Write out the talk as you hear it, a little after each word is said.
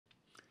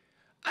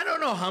I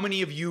don't know how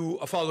many of you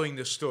are following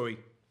this story.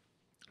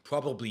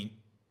 Probably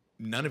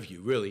none of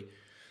you, really,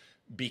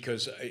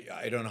 because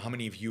I don't know how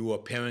many of you are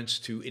parents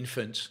to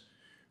infants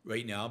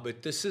right now,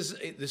 but this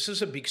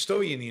is a big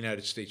story in the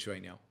United States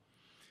right now.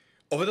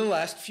 Over the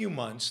last few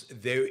months,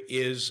 there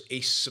is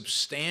a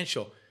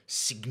substantial,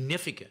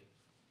 significant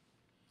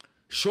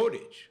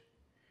shortage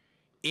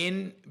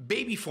in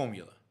baby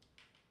formula.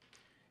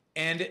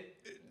 And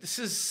this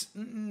is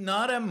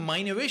not a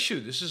minor issue.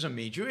 This is a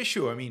major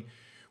issue. I mean,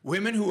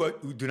 women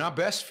who do not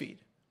breastfeed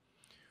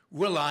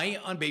rely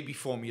on baby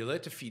formula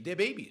to feed their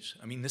babies.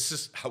 I mean, this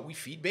is how we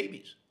feed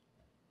babies.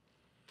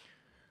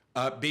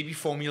 Baby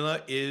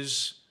formula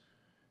is,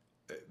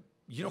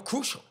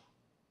 crucial.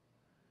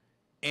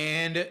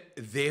 And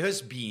there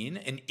has been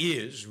and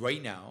is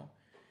right now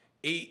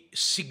a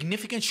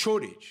significant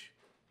shortage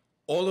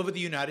all over the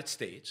United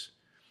States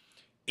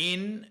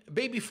in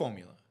baby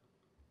formula.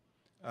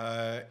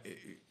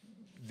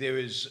 There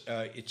is,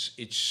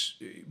 it's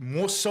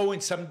more so in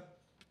some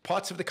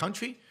parts of the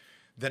country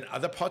than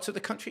other parts of the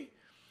country,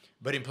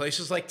 but in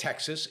places like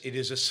Texas, it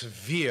is a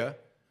severe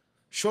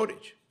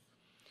shortage.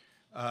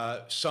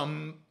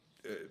 Some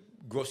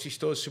grocery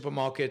stores,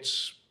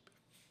 supermarkets,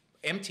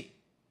 empty.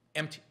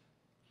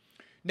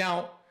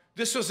 Now,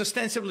 this was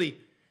ostensibly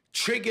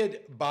triggered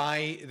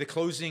by the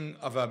closing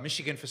of a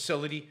Michigan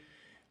facility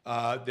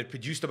that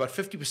produced about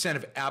 50%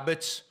 of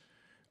Abbott's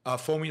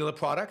formula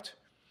product.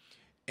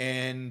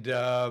 And,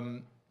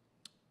 but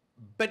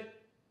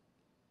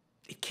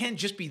it can't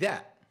just be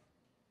that.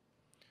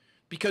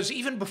 Because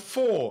even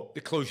before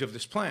the closure of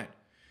this plant,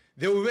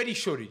 there were already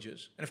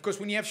shortages. And of course,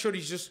 when you have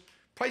shortages,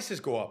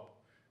 prices go up.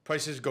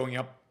 Prices going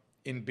up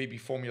in baby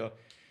formula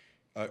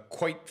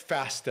quite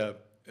faster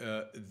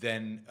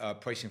than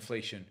price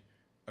inflation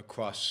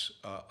across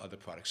other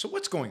products. So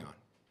what's going on?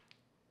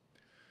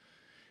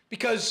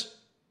 Because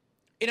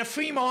in a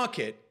free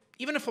market,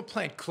 even if a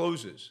plant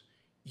closes,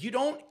 you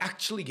don't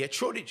actually get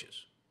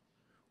shortages.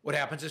 What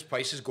happens is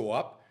prices go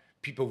up,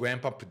 people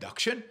ramp up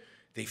production,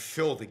 they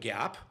fill the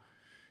gap.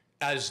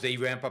 As they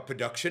ramp up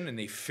production and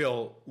they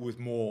fill with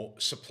more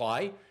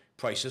supply,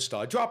 prices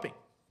start dropping.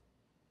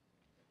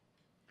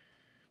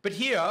 But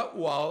here,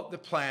 while the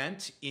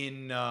plant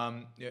in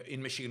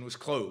Michigan was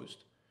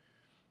closed,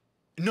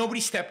 nobody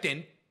stepped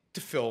in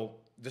to fill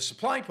the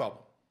supply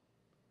problem.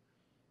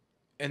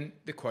 And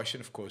the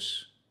question, of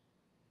course,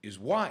 is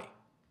why?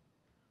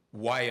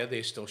 Why are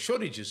there still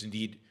shortages?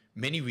 Indeed,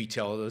 many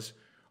retailers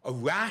are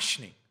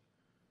rationing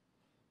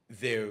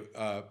their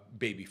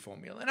baby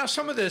formula. Now,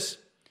 some of this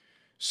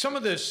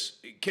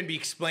can be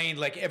explained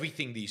like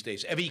everything these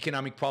days. Every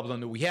economic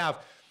problem that we have,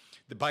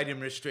 the Biden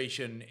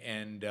administration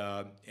and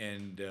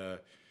the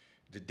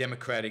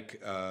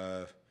Democratic,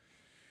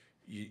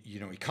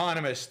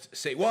 economists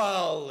say,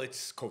 well,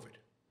 it's COVID.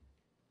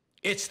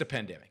 It's the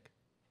pandemic.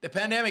 The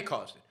pandemic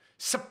caused it.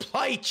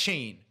 Supply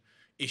chain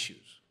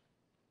issues,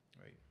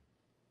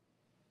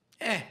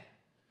 right?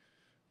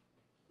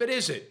 But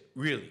is it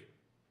really?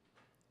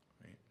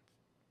 Right?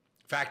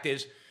 Fact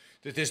is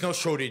that there's no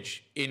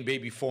shortage in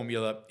baby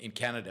formula in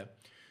Canada.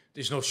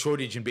 There's no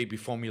shortage in baby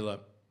formula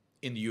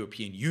in the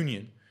European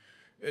Union.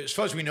 As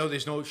far as we know,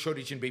 there's no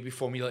shortage in baby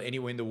formula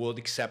anywhere in the world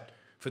except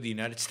for the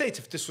United States.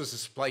 If this was a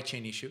supply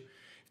chain issue,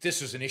 if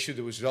this was an issue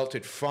that was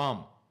resulted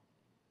from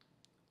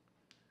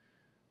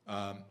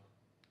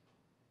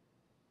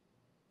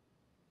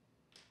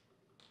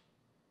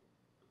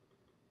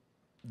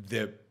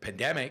the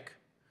pandemic,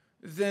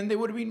 then they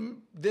would have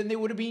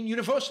been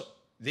universal.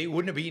 They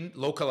wouldn't have been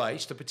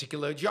localized to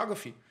particular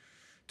geography,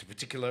 to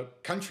particular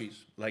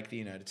countries like the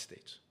United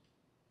States.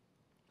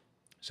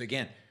 So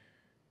again,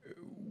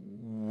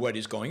 what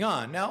is going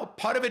on? Now,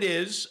 part of it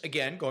is,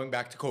 again, going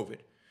back to COVID.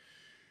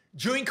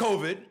 During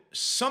COVID,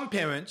 some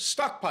parents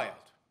stockpiled.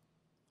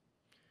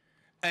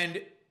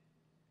 And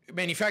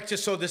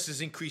manufacturers saw this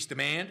as increased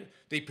demand.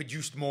 They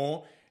produced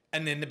more,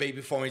 and then the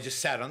baby formula just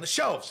sat on the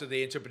shelf. So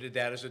they interpreted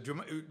that as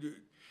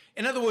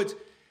in other words,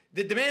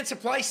 the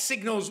demand-supply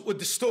signals were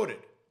distorted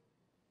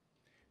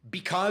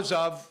because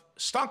of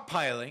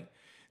stockpiling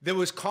that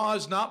was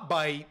caused not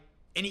by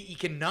any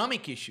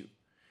economic issue,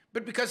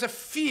 but because of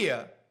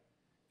fear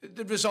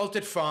that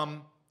resulted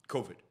from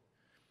COVID.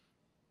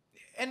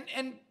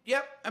 And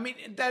yeah, I mean,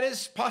 that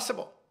is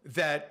possible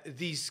that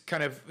these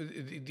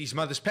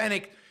mothers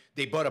panicked.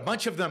 They bought a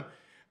bunch of them.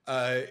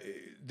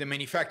 The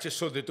manufacturers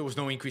saw that there was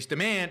no increased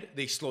demand.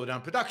 They slowed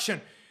down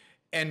production.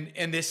 And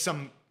there's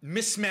some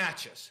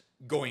mismatches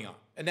going on.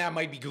 And that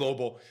might be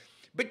global.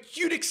 But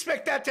you'd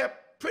expect that to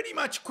pretty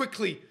much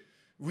quickly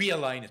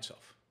realign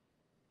itself.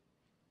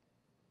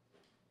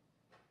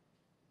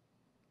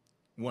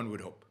 One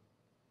would hope.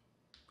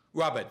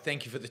 Robert,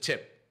 thank you for the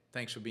tip.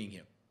 Thanks for being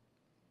here.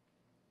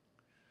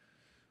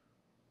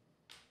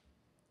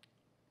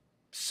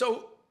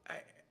 So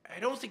I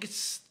don't think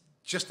it's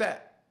just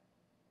that.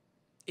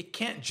 It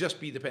can't just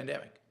be the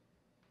pandemic.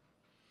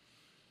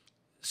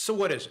 So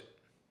what is it?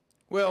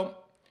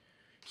 Well,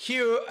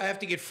 here I have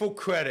to give full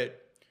credit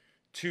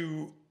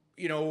to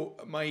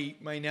my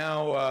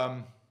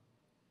now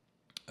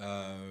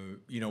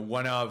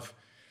one of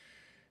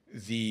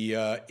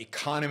the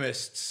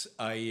economists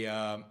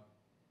I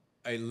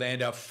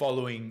land up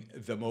following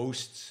the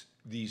most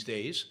these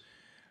days.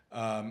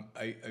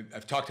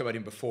 I've talked about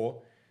him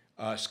before.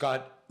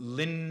 Scott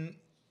Lincicome,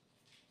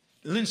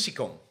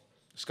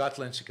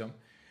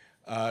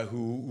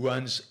 who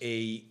runs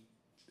a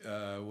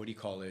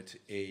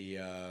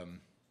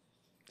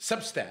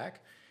Substack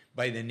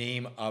by the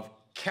name of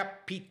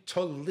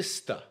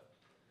Capitalisto,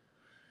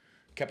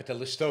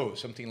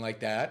 something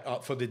like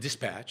that, for the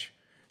Dispatch.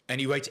 And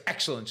he writes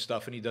excellent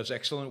stuff, and he does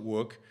excellent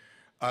work.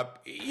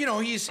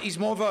 He's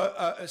more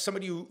of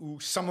somebody who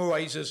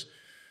summarizes,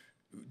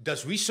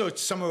 does research,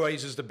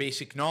 summarizes the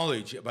basic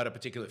knowledge about a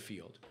particular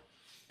field,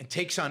 and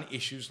takes on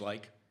issues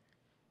like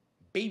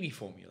baby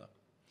formula,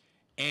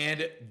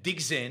 and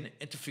digs in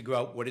and to figure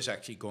out what is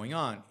actually going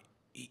on.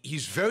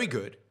 He's very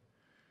good.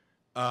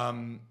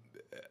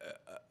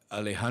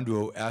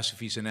 Alejandro asked if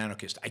he's an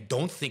anarchist. I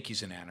don't think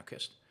he's an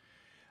anarchist.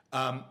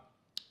 I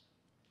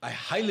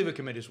highly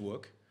recommend his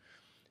work.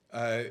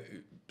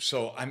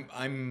 So I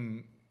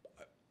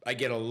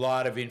get a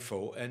lot of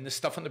info, and the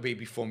stuff on the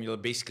baby formula,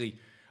 basically,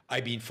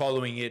 I've been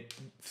following it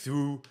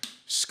through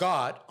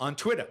Scott on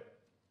Twitter.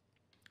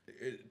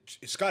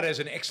 Scott has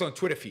an excellent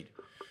Twitter feed,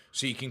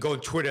 so you can go on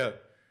Twitter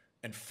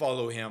and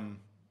follow him.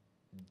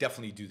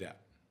 Definitely do that.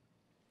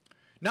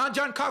 Not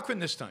John Cochrane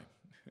this time,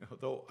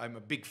 although I'm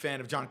a big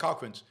fan of John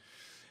Cochrane's.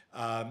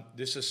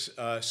 This is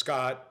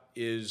Scott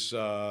is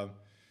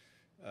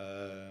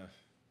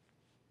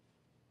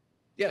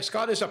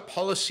Scott is a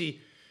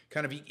policy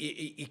kind of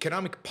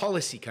economic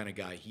policy kind of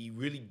guy. He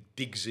really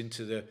digs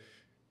into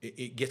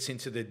it gets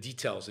into the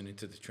details and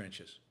into the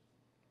trenches.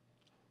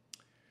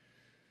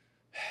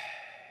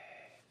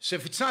 So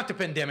if it's not the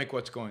pandemic,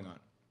 what's going on?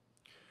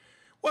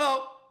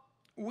 Well,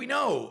 we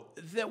know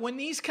that when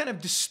these kind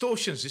of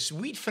distortions, this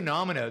weird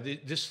phenomena,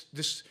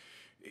 this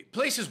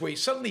places where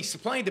suddenly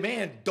supply and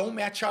demand don't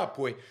match up,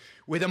 where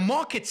the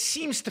market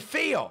seems to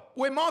fail,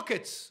 where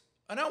markets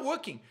are not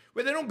working,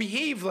 where they don't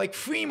behave like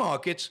free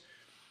markets,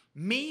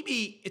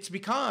 maybe it's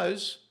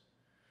because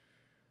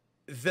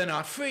they're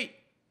not free.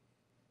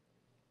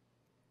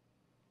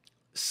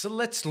 So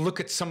let's look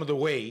at some of the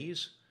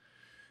ways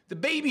the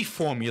baby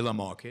formula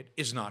market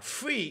is not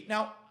free.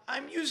 Now,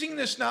 I'm using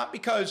this not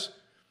because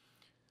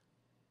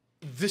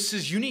this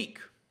is unique.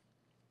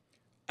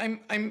 I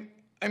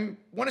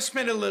want to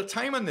spend a little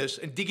time on this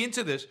and dig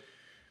into this,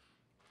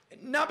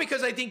 not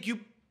because I think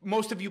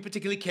most of you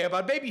particularly care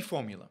about baby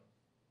formula,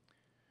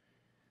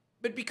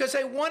 but because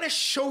I want to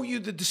show you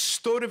the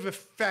distortive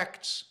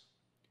effects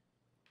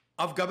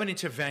of government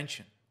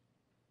intervention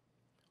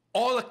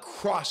all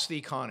across the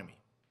economy.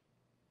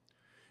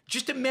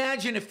 Just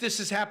imagine if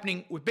this is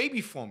happening with baby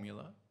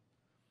formula,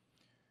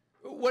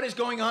 what is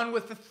going on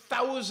with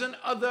 1,000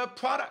 other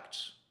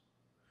products,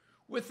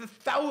 with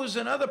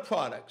 1,000 other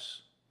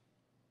products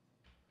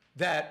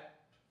that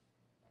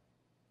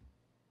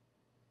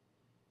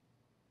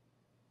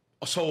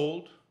are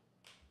sold,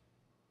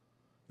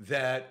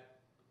 that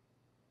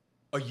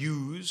are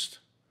used,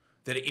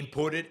 that are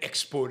imported,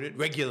 exported,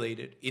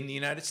 regulated in the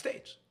United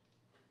States.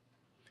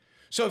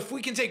 So if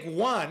we can take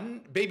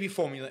one baby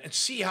formula and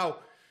see how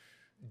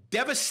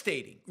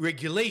devastating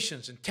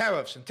regulations and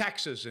tariffs and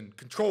taxes and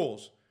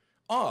controls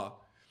are,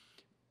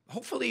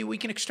 hopefully we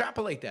can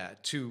extrapolate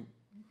that to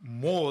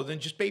more than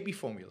just baby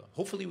formula.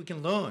 Hopefully we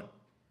can learn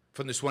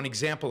from this one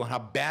example on how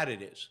bad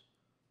it is.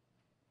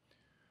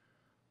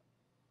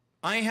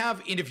 I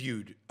have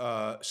interviewed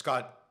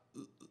Scott.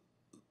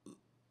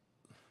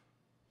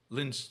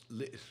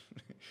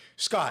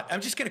 Scott.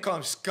 I'm just going to call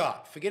him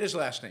Scott. Forget his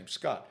last name,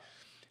 Scott.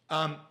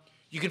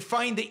 You can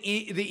find the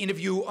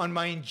interview on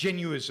my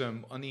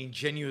Ingenuism, on the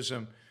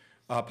Ingenuism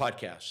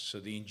podcast. So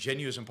the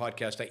Ingenuism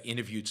podcast, I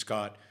interviewed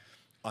Scott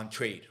on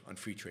trade, on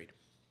free trade.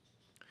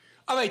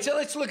 All right, so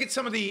let's look at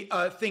some of the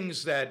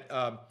things that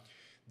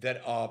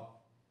are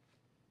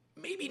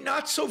maybe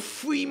not so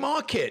free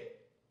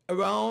market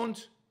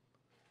around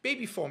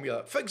baby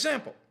formula. For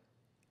example,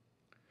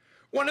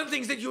 one of the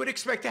things that you would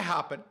expect to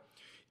happen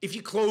if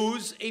you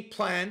close a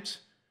plant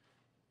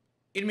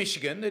in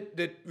Michigan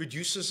that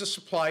reduces the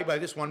supply by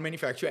this one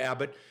manufacturer,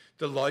 Abbott,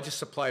 the largest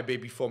supplier of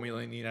baby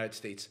formula in the United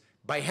States,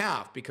 by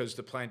half because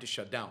the plant is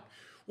shut down.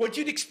 What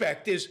you'd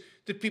expect is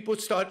that people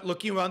would start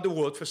looking around the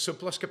world for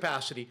surplus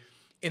capacity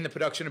in the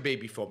production of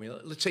baby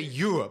formula. Let's say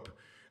Europe,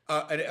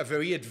 a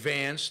very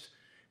advanced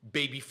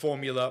baby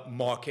formula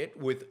market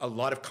with a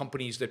lot of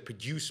companies that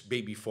produce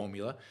baby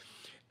formula.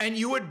 And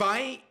you would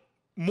buy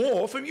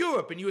more from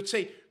Europe and you would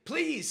say,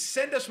 please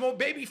send us more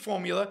baby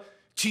formula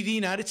to the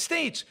United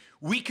States.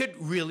 We could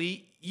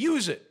really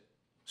use it.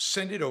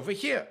 Send it over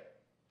here.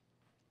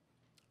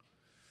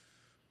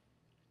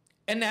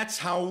 And that's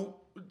how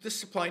the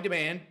supply and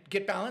demand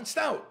get balanced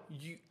out.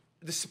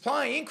 The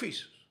supply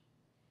increases.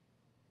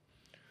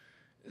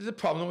 The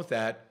problem with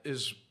that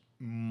is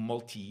there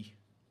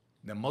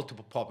are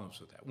multiple problems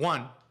with that.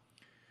 One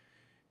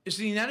is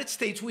in the United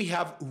States, we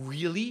have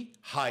really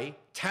high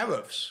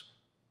tariffs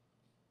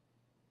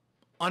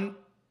on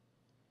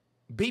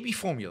baby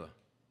formula.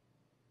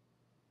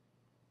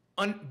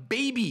 on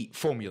baby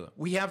formula,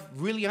 we have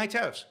really high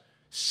tariffs,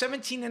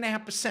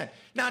 17.5%.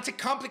 Now, it's a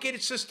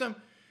complicated system.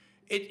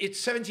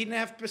 It's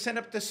 17.5%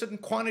 up to a certain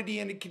quantity,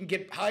 and it can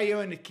get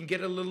higher and it can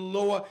get a little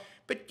lower,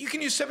 but you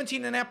can use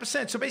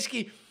 17.5%. So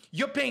basically,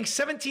 you're paying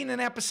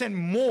 17.5%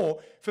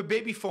 more for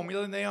baby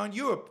formula than they are in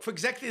Europe for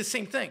exactly the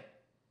same thing.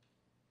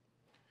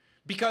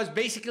 Because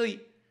basically,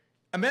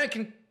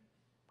 American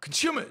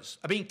consumers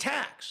are being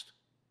taxed.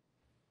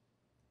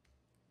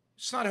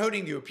 It's not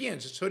hurting the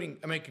Europeans, it's hurting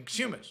American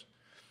consumers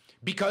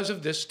because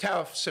of this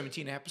tariff,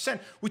 17.5%,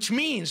 which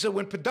means that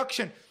when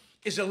production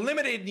is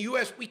eliminated in the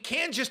US, we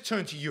can't just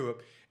turn to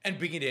Europe and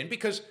bring it in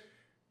because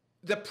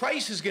the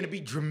price is going to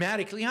be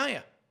dramatically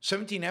higher.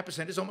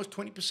 17.5% is almost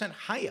 20%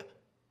 higher.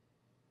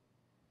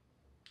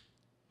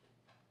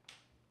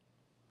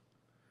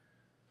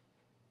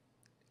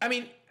 I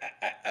mean,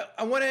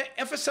 I want to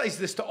emphasize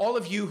this to all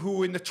of you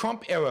who in the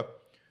Trump era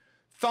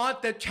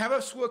thought that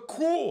tariffs were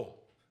cool.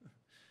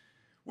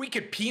 We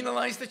could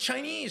penalize the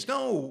Chinese.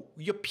 No,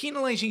 you're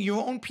penalizing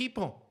your own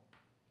people.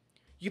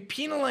 You're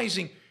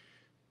penalizing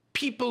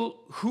people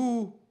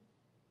who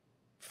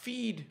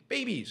feed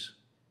babies.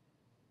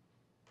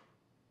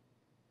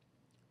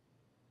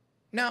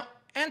 Now,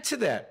 add to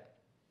that,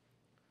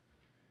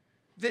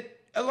 that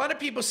a lot of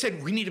people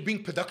said we need to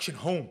bring production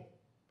home.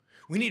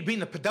 We need to bring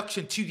the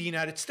production to the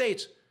United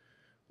States.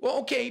 Well,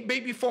 okay,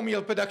 baby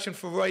formula production,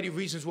 for a variety of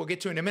reasons we'll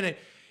get to in a minute,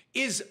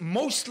 is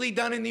mostly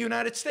done in the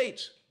United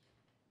States.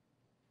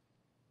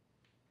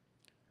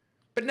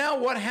 But now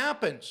what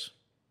happens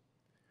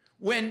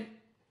when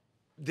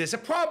there's a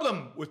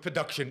problem with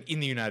production in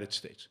the United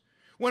States?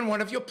 When one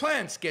of your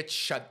plants gets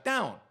shut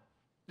down.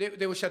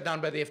 They were shut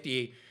down by the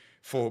FDA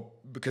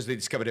because they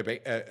discovered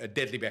a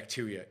deadly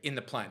bacteria in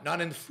the plant,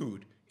 not in the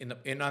food,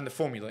 on the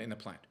formula in the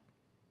plant.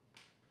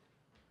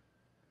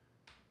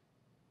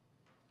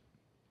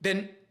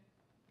 Then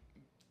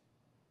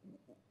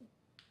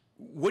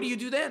what do you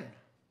do then?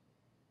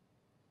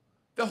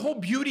 The whole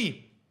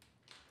beauty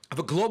of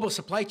a global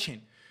supply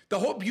chain, the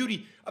whole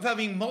beauty of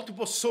having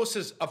multiple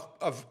sources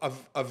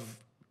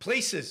of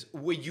places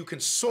where you can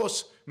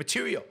source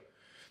material,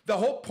 the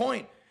whole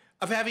point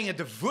of having a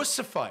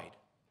diversified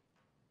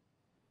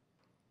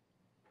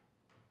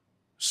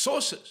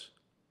sources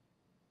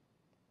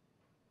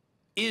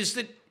is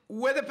that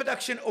whether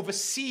production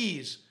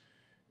overseas,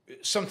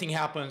 something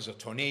happens, a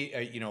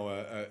tornado,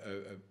 a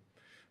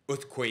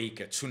earthquake,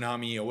 a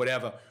tsunami, or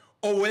whatever,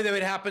 or whether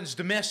it happens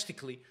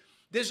domestically,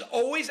 there's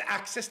always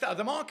access to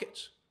other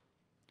markets.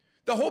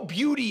 The whole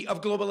beauty of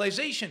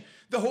globalization,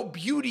 the whole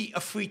beauty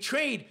of free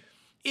trade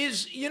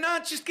is you're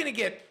not just going to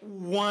get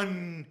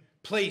one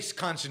place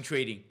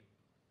concentrating.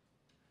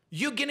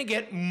 You're going to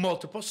get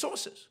multiple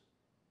sources.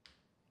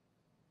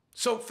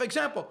 So, for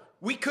example,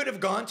 we could have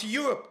gone to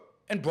Europe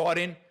and brought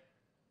in,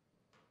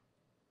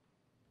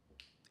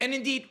 and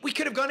indeed, we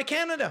could have gone to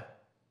Canada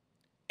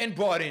and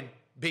brought in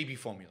baby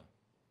formula.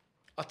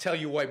 I'll tell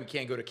you why we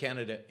can't go to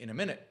Canada in a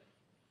minute.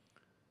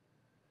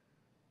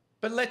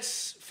 But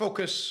let's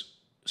focus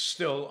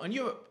still on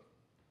Europe.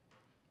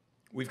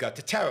 We've got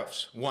the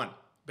tariffs, one.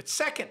 But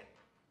second,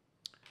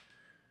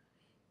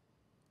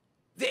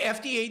 the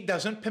FDA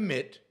doesn't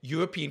permit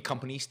European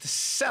companies to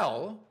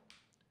sell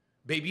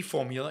baby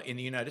formula in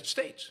the United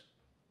States.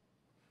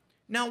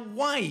 Now,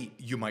 why,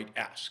 you might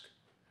ask?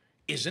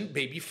 Isn't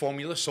baby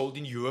formula sold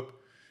in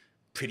Europe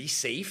pretty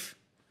safe?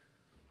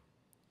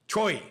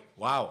 Troy,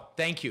 wow,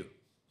 thank you.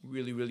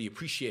 Really, really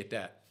appreciate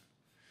that.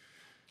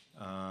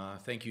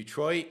 Thank you,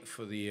 Troy,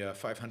 for the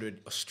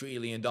 500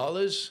 Australian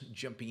dollars,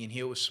 jumping in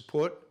here with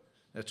support.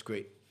 That's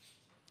great.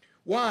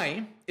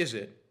 Why is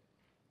it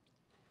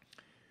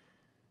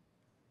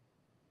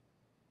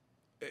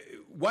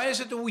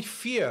that we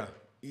fear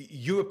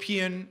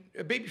European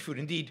baby food?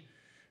 Indeed,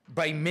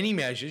 by many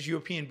measures,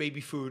 European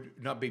baby food,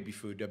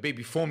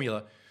 baby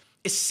formula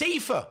is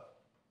safer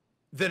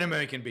than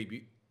American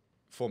baby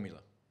formula.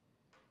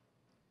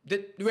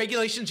 The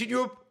regulations in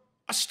Europe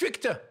are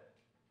stricter.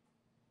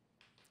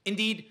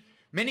 Indeed,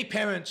 many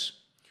parents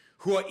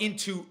who are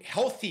into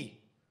healthy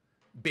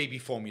baby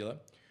formula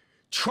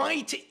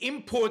try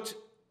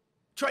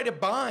to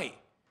buy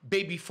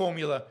baby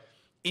formula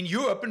in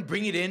Europe and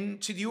bring it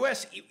into the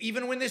US,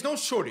 even when there's no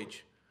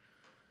shortage.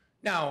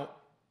 Now,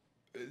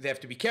 they have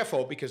to be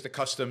careful because the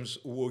customs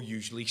will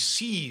usually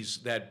seize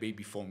that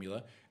baby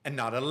formula and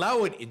not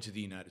allow it into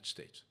the United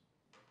States.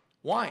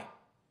 Why?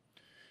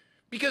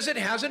 Because it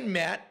hasn't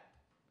met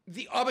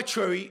the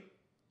arbitrary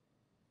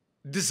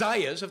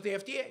desires of the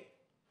FDA.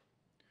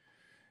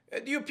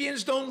 The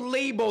Europeans don't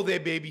label their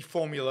baby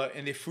formula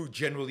and their food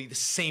generally the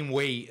same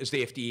way as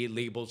the FDA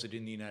labels it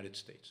in the United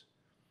States.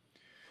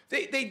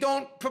 They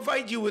don't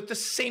provide you with the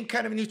same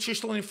kind of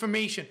nutritional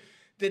information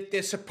that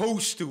they're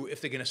supposed to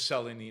if they're going to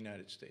sell in the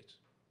United States.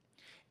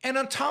 And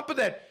on top of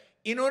that,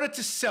 in order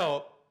to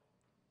sell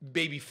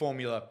baby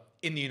formula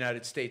in the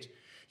United States,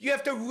 you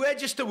have to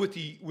register with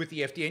the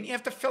FDA, and you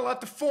have to fill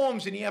out the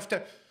forms, and you have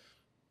to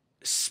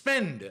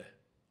spend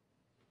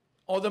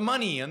all the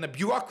money and the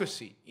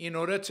bureaucracy in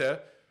order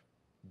to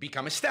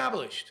become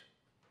established.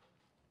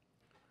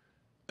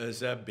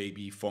 as a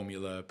baby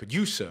formula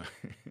producer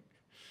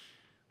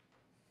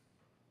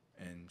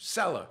and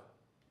seller.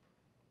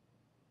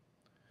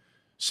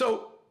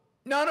 So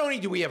not only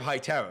do we have high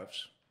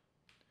tariffs,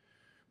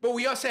 but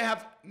we also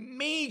have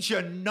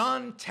major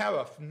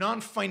non-tariff,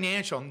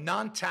 non-financial,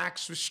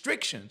 non-tax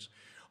restrictions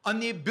on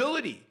the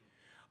ability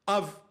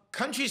of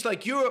countries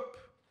like Europe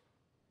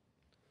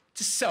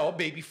to sell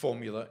baby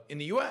formula in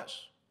the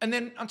US. And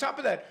then on top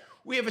of that,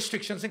 we have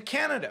restrictions in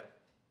Canada.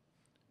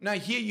 Now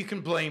here you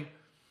can blame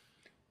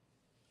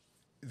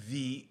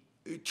the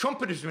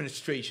Trump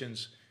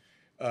administration's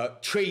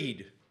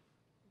trade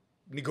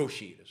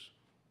negotiators.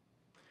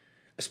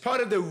 As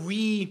part of the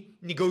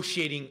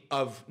renegotiating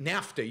of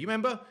NAFTA, you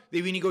remember?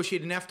 They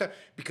renegotiated NAFTA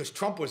because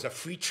Trump was a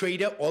free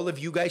trader. All of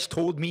you guys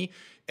told me.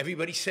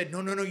 Everybody said,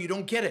 no, you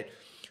don't get it.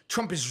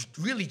 Trump is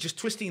really just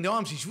twisting the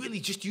arms. He's really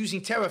just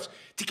using tariffs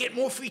to get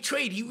more free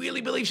trade. He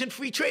really believes in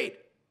free trade.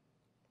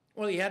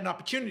 Well, he had an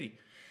opportunity.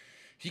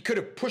 He could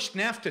have pushed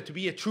NAFTA to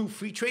be a true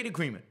free trade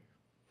agreement.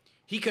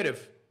 He could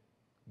have,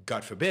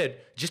 God forbid,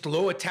 just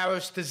lowered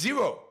tariffs to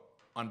zero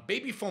on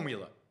baby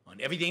formula, on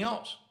everything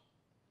else.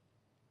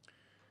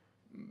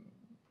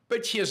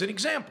 But here's an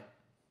example.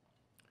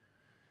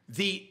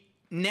 The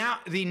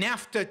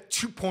NAFTA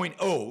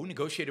 2.0,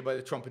 negotiated by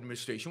the Trump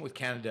administration with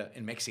Canada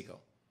and Mexico,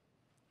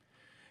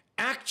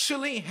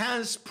 actually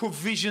has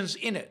provisions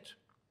in it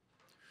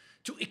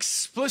to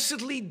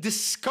explicitly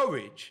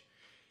discourage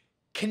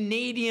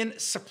Canadian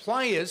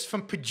suppliers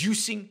from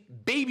producing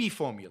baby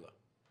formula.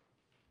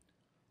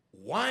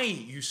 Why,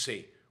 you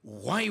say?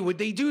 Why would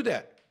they do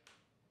that?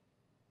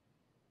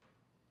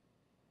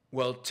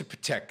 Well, to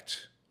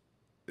protect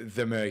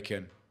the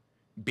American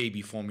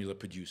baby formula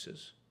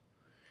producers,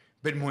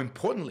 but more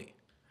importantly,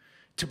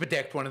 to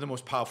protect one of the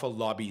most powerful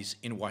lobbies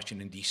in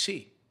Washington,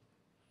 D.C.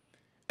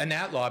 And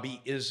that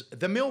lobby is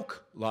the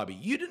milk lobby.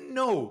 You didn't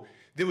know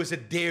there was a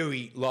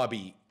dairy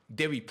lobby,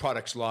 dairy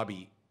products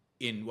lobby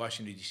in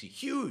Washington, D.C.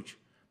 Huge,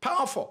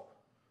 powerful,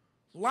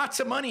 lots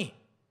of money.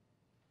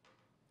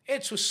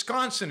 It's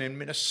Wisconsin and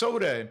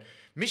Minnesota and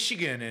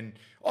Michigan and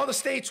all the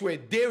states where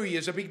dairy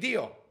is a big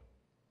deal.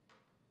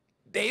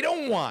 They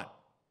don't want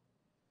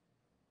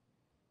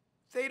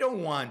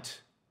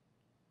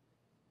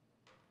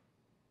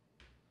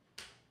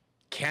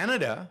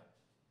Canada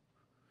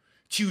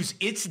to use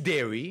its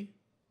dairy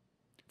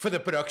for the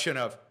production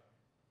of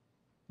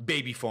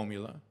baby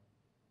formula.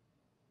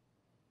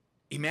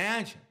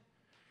 Imagine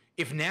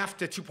if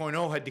NAFTA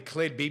 2.0 had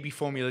declared baby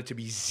formula to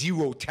be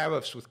zero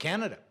tariffs with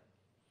Canada.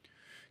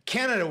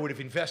 Canada would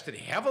have invested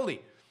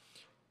heavily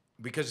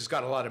because it's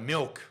got a lot of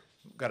milk,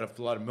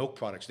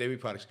 products, dairy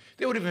products.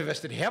 They would have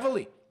invested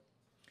heavily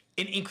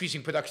in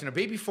increasing production of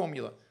baby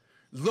formula,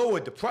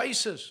 lowered the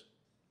prices,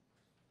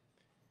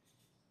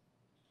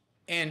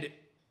 and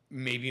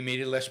maybe made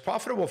it less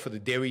profitable for the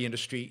dairy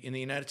industry in the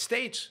United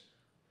States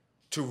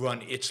to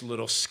run its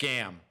little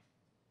scam.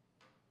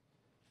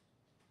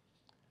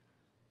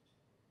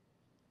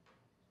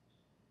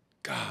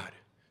 God,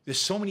 there's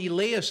so many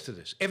layers to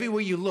this.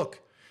 Everywhere you look,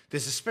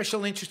 there's a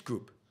special interest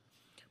group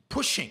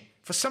pushing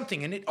for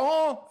something, and it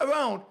all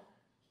around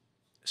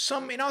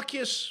some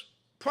innocuous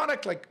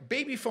product like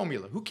baby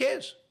formula. Who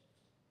cares?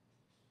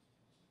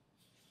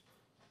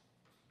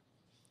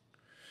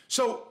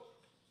 So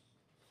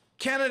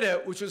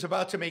Canada, which was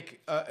about to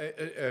make,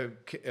 a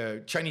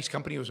Chinese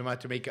company was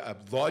about to make a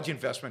large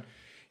investment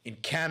in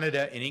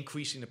Canada in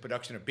increasing the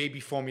production of baby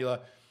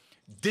formula,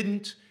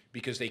 didn't,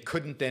 because they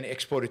couldn't then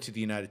export it to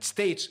the United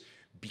States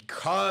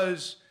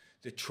because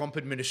the Trump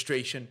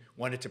administration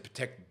wanted to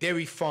protect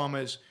dairy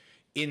farmers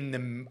in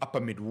the upper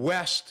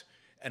Midwest,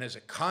 and as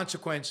a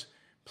consequence,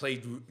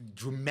 placed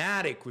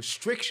dramatic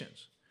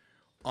restrictions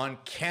on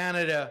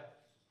Canada,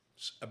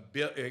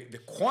 the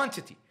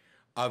quantity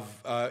of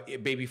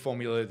baby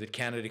formula that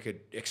Canada could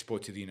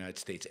export to the United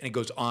States. And it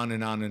goes on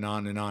and on and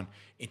on and on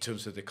in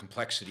terms of the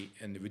complexity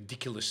and the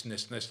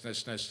ridiculousness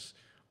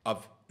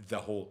of the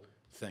whole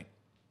thing.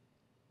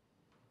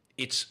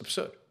 It's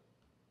absurd.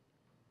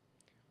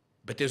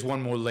 But there's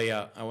one more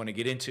layer I want to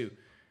get into,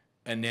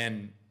 and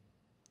then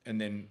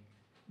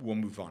we'll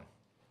move on.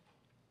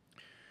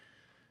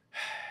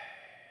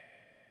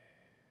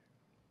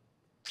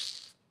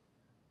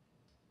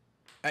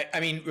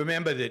 I mean,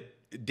 remember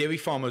that dairy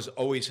farmers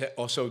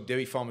also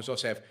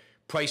have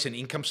price and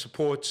income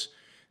supports.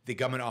 The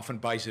government often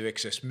buys their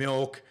excess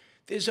milk.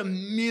 There's a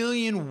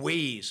million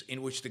ways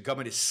in which the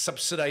government is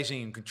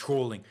subsidizing and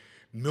controlling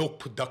milk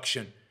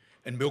production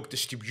and milk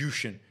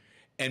distribution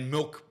and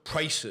milk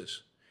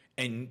prices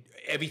and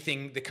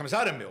everything that comes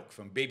out of milk,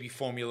 from baby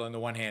formula on the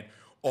one hand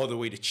all the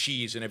way to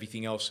cheese and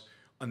everything else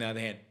on the other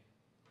hand.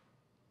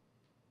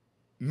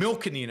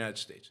 Milk in the United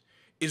States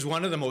is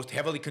one of the most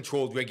heavily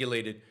controlled,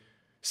 regulated,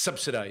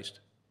 subsidized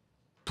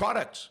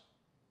products.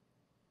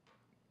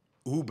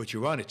 Ooh, but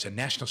you're on, it's a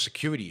national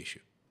security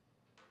issue.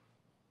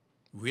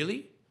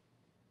 Really?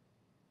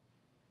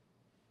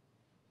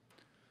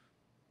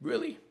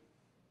 Really?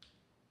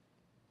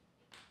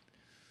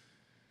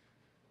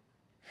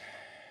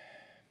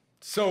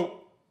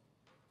 So,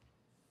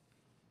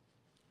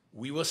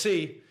 we will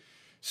see.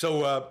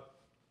 So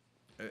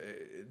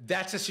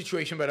that's a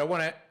situation, but I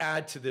want to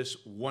add to this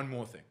one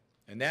more thing,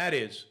 and that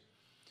is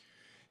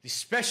the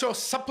Special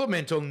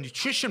Supplemental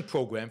Nutrition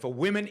Program for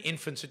Women,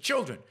 Infants, and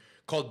Children,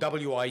 called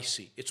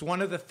WIC. It's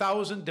one of the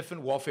 1,000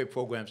 different welfare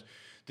programs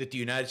that the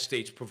United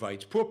States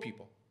provides poor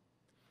people.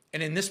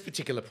 And in this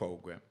particular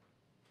program,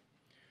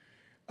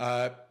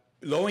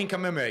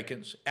 low-income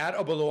Americans at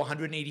or below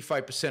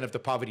 185% of the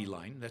poverty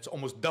line, that's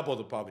almost double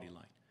the poverty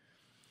line,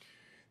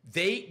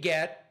 they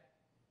get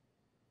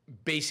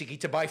basically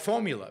to buy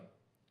formula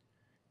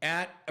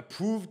at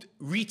approved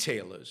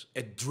retailers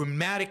at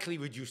dramatically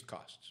reduced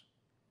costs.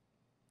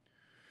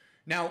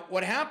 Now,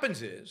 what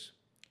happens is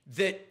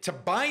that to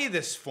buy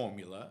this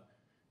formula,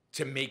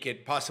 to make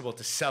it possible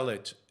to sell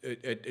it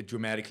at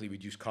dramatically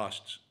reduced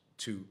costs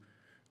to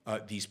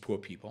these poor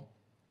people,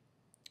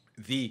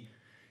 the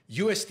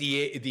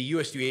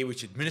USDA,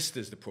 which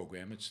administers the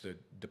program, it's the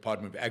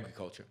Department of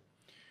Agriculture,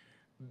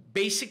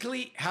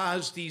 basically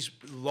has these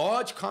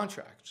large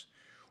contracts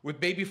with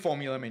baby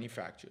formula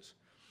manufacturers.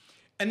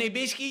 And they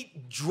basically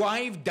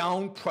drive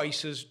down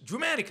prices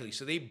dramatically.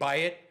 So they buy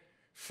it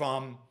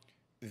from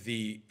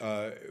the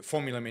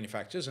formula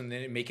manufacturers and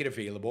then make it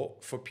available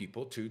for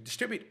people to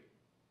distribute.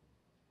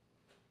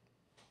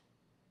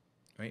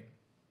 Right?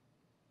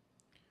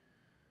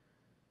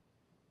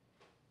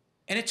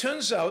 And it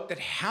turns out that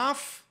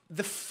half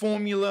the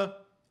formula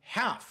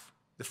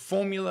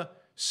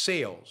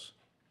sales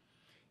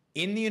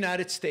in the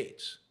United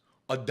States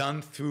are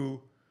done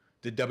through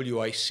the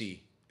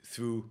WIC,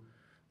 through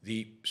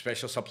the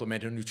Special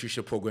Supplemental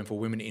Nutrition Program for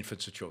Women,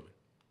 Infants, and Children.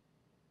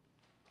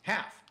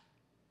 Half.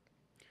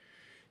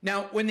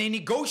 Now, when they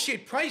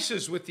negotiate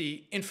prices with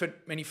the infant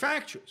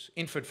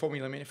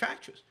formula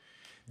manufacturers,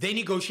 they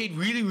negotiate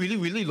really, really,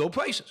 really low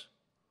prices.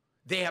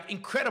 They have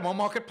incredible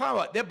market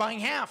power. They're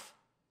buying half.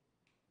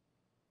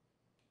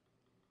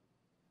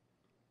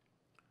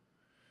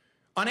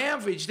 On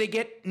average, they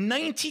get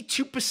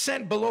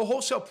 92% below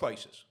wholesale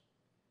prices.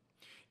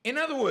 In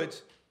other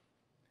words,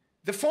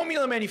 the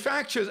formula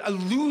manufacturers are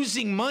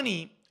losing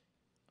money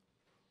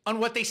on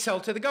what they sell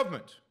to the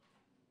government.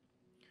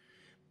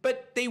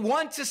 But they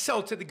want to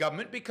sell to the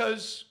government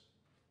because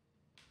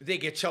they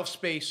get shelf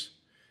space,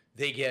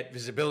 they get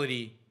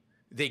visibility,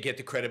 they get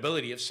the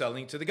credibility of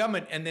selling to the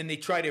government, and then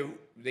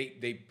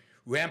they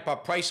ramp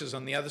up prices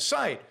on the other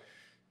side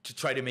to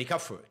try to make up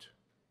for it.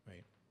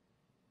 Right?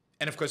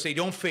 And of course, they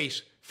don't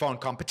face foreign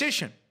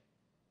competition,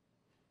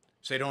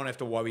 so they don't have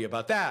to worry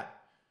about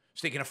that.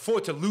 So they can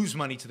afford to lose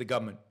money to the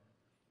government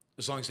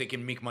as long as they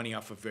can make money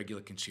off of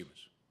regular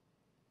consumers.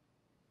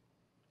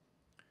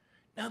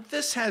 Now,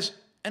 this has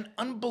an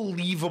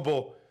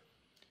unbelievable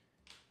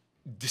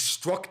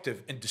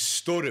destructive and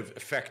distortive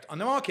effect on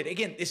the market.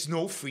 Again, it's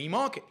no free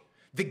market.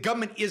 The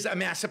government is a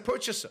massive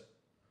purchaser.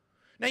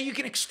 Now, you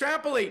can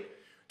extrapolate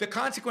the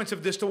consequence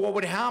of this to what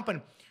would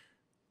happen,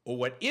 or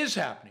what is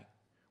happening,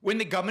 when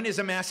the government is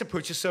a massive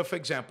purchaser, for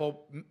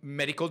example,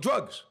 medical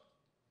drugs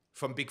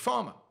from Big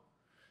Pharma.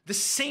 The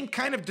same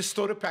kind of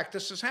distortive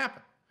practices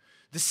happen.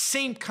 The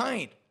same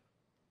kind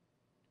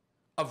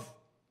of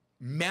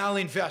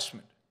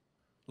malinvestment,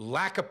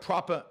 lack of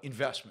proper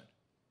investment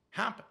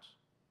happens.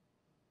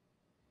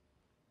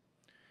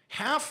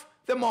 Half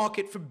the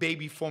market for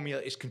baby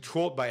formula is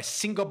controlled by a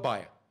single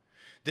buyer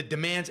that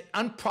demands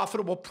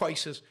unprofitable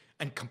prices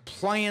and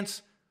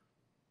compliance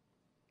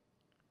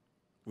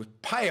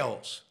with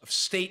piles of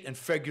state and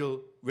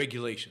federal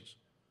regulations.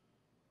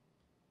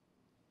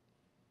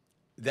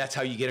 That's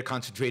how you get a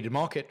concentrated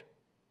market.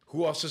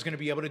 Who else is going to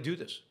be able to do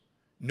this?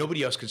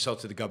 Nobody else can sell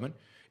to the government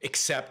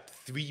except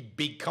 3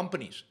 big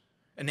companies.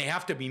 And they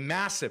have to be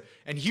massive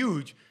and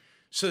huge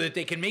so that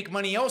they can make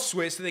money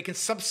elsewhere, so they can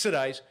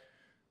subsidize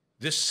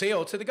this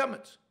sale to the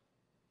government.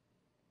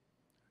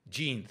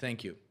 Gene,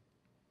 thank you.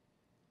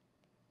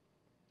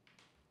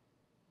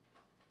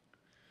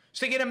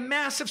 So they get a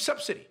massive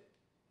subsidy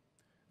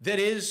that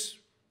is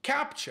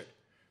captured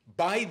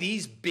by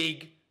these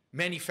big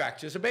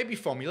manufacturers of baby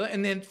formula,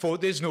 and then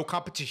there's no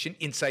competition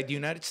inside the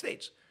United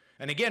States.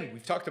 And again,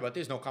 we've talked about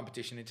there's no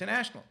competition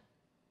international.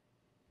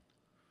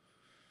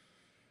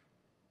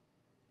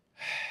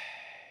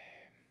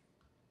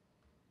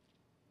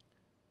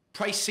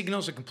 Price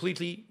signals are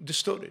completely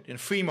distorted. In a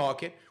free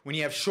market, when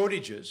you have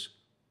shortages,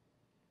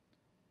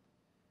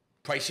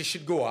 prices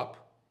should go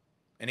up.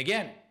 And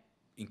again,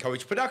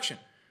 encourage production.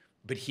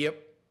 But here,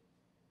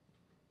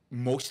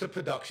 most of the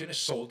production is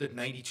sold at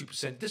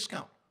 92%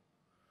 discount.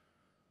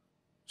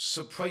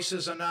 So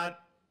prices are not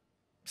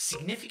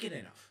significant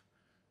enough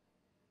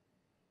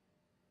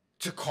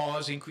to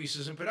cause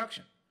increases in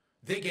production.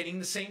 They're getting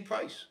the same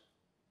price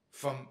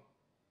from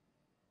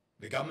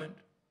the government.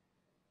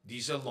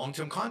 These are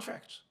long-term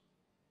contracts.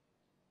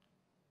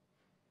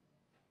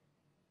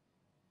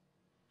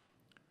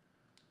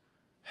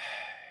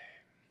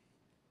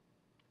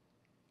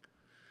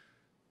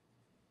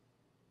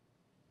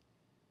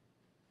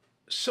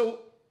 So,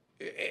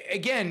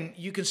 again,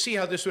 you can see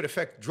how this would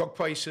affect drug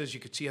prices. You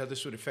could see how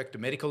this would affect the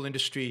medical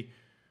industry.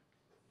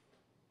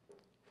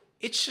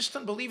 It's just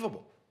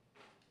unbelievable.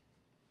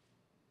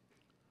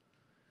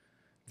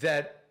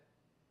 that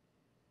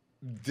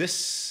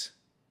this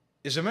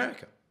is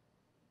America.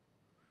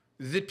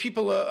 That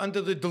people are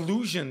under the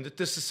delusion that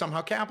this is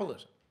somehow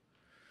capitalism.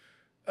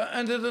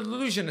 Under the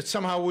delusion that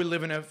somehow we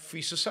live in a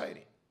free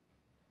society.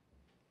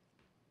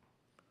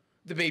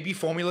 The baby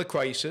formula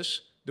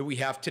crisis that we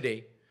have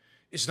today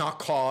is not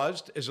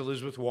caused, as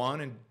Elizabeth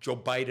Warren and Joe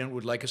Biden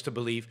would like us to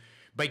believe,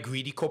 by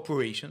greedy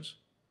corporations.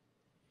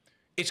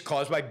 It's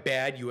caused by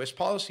bad U.S.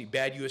 policy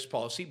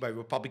by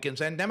Republicans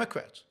and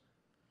Democrats.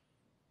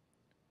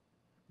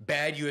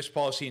 Bad U.S.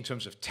 policy in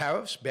terms of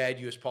tariffs, bad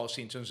U.S.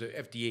 policy in terms of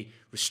FDA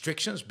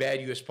restrictions,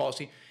 bad U.S.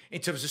 policy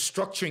in terms of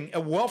structuring a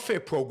welfare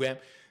program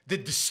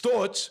that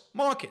distorts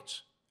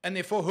markets and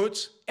therefore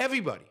hurts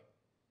everybody.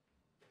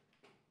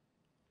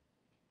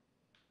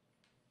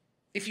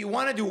 If you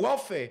want to do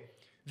welfare,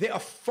 there are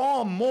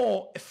far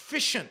more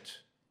efficient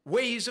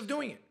ways of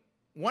doing it.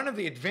 One of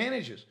the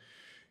advantages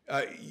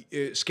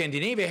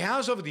Scandinavia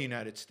has over the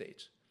United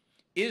States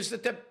is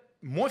that they're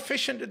more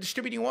efficient at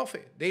distributing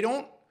welfare. They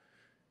don't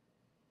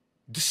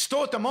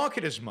distort the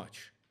market as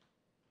much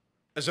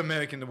as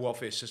American the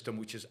welfare system,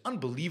 which is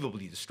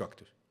unbelievably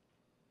destructive.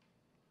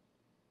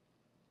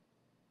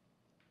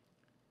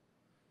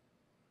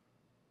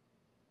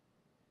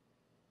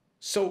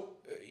 So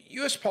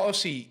U.S.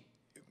 policy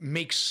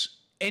makes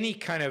any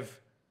kind of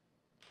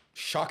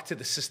shock to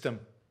the system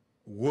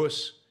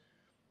worse.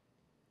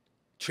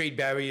 Trade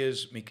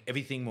barriers make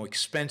everything more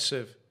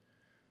expensive,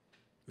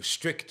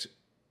 restrict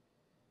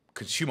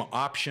consumer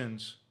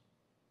options.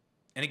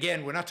 And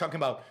again, we're not talking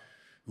about,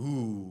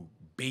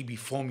 baby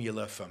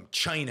formula from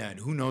China and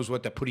who knows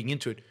what they're putting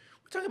into it.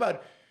 We're talking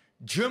about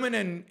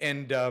German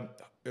and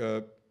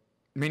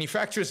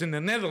manufacturers in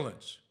the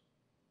Netherlands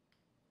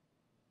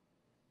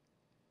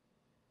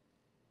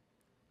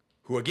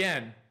who,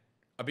 again,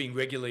 are being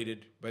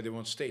regulated by their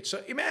own state.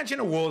 So imagine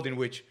a world in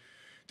which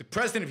the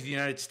President of the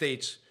United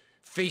States,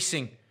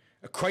 facing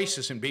a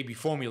crisis in baby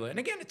formula, and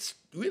again, it's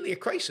really a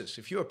crisis.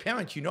 If you're a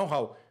parent, you know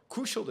how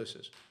crucial this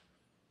is,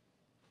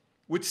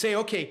 would say,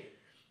 okay,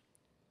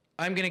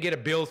 I'm going to get a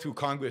bill through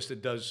Congress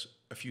that does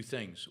a few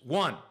things.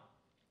 One,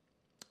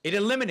 it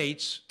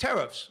eliminates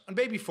tariffs on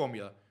baby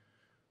formula.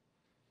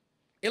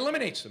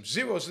 Eliminates them,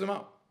 zeroes them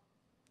out.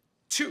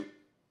 Two,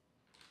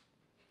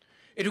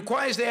 it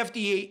requires the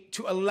FDA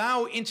to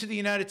allow into the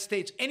United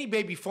States any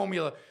baby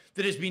formula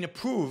that has been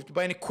approved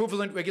by an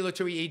equivalent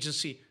regulatory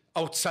agency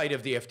outside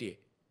of the FDA,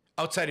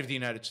 outside of the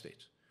United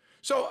States.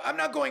 So I'm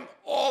not going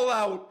all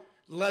out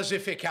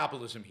laissez-faire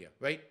capitalism here,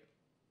 right?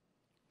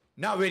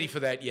 Not ready for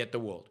that yet, the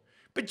world.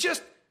 But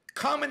just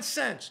common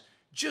sense,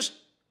 just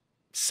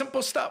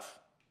simple stuff.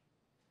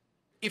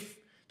 If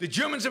the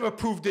Germans have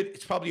approved it,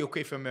 it's probably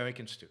okay for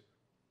Americans too.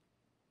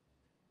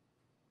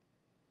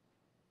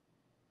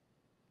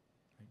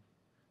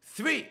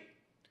 Three,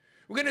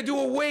 we're going to do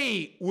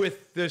away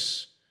with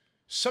this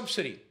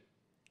subsidy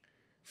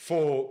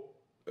for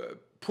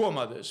poor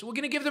mothers. We're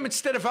going to give them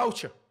instead a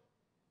voucher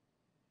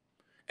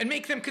and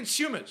make them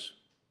consumers.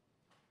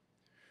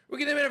 We're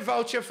going to give them a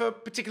voucher for a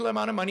particular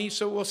amount of money,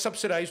 so we'll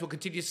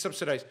continue to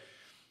subsidize.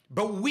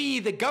 But we,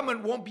 the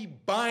government, won't be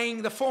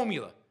buying the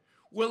formula.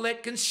 We'll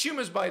let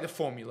consumers buy the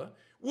formula.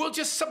 We'll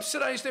just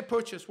subsidize their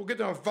purchase. We'll give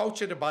them a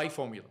voucher to buy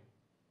formula.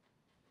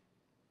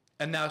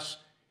 And thus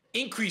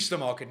increase the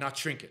market, not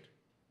shrink it.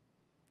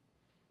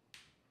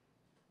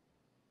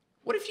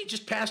 What if you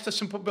just passed a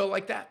simple bill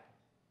like that?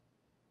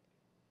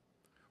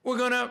 We're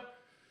going to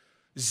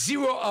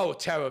zero out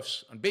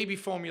tariffs on baby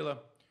formula.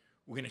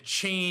 We're going to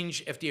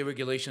change FDA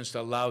regulations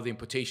to allow the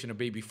importation of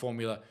baby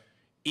formula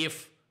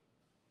if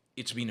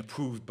it's been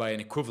approved by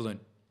an equivalent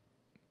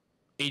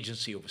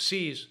agency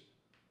overseas.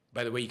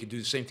 By the way, you can do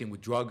the same thing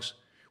with drugs.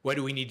 Why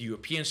do we need the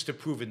Europeans to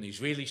approve it, and the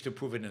Israelis to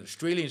approve it, and the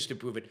Australians to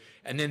approve it,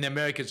 and then the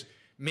Americans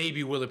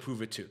maybe will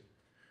approve it too?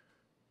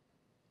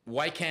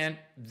 Why can't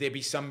there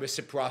be some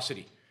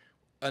reciprocity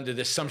under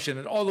the assumption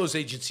that all those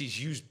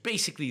agencies use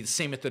basically the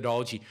same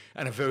methodology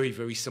and are very,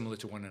 very similar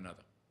to one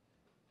another?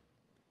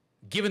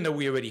 Given that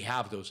we already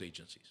have those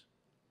agencies,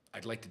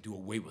 I'd like to do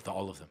away with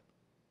all of them.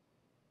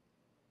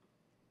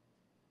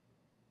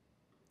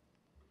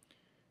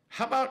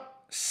 How about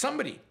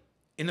somebody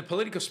in the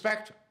political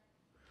spectrum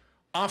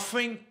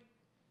offering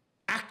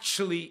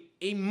actually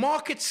a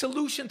market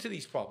solution to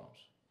these problems?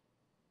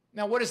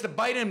 Now, what does the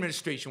Biden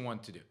administration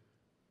want to do?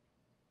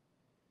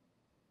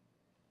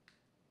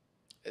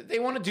 They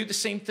want to do the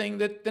same thing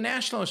that the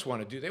nationalists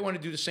want to do. They want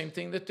to do the same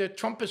thing that the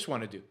Trumpists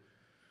want to do.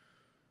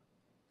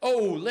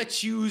 Oh,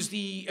 let's use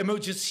the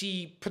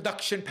Emergency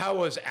Production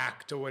Powers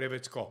Act, or whatever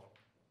it's called,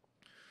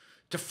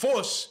 to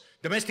force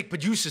domestic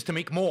producers to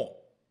make more.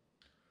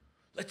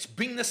 Let's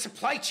bring the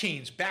supply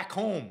chains back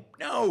home.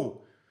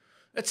 No,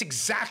 that's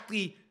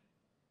exactly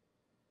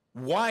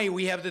why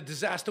we have the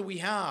disaster we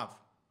have.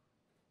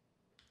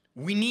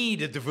 We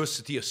need a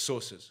diversity of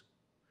sources.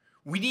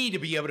 We need to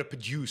be able to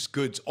produce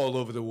goods all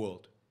over the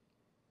world.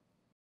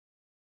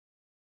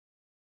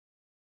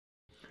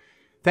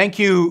 Thank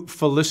you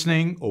for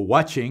listening or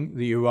watching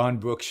the Yaron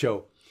Brook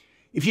Show.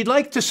 If you'd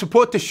like to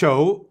support the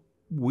show,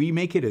 we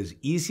make it as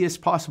easy as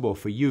possible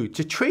for you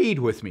to trade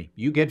with me.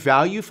 You get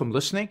value from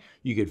listening.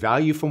 You get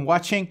value from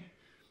watching.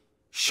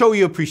 Show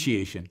your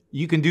appreciation.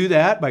 You can do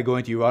that by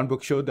going to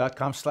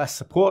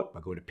yaronbrookshow.com/support, by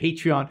going to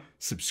Patreon,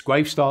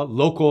 Subscribestar,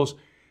 Locals,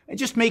 and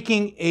just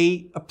making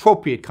a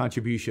appropriate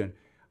contribution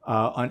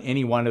on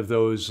any one of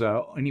those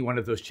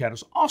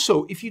channels.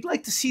 Also, if you'd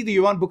like to see the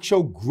Yaron Brook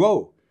Show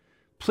grow,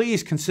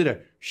 please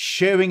consider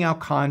sharing our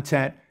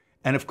content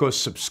and, of course,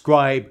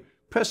 subscribe.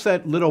 Press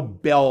that little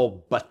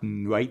bell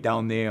button right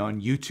down there on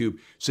YouTube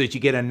so that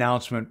you get an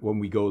announcement when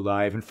we go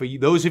live. And for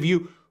those of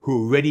you who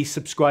are already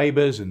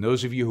subscribers and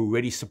those of you who are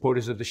already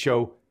supporters of the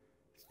show,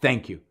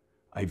 thank you.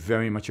 I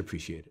very much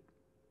appreciate it.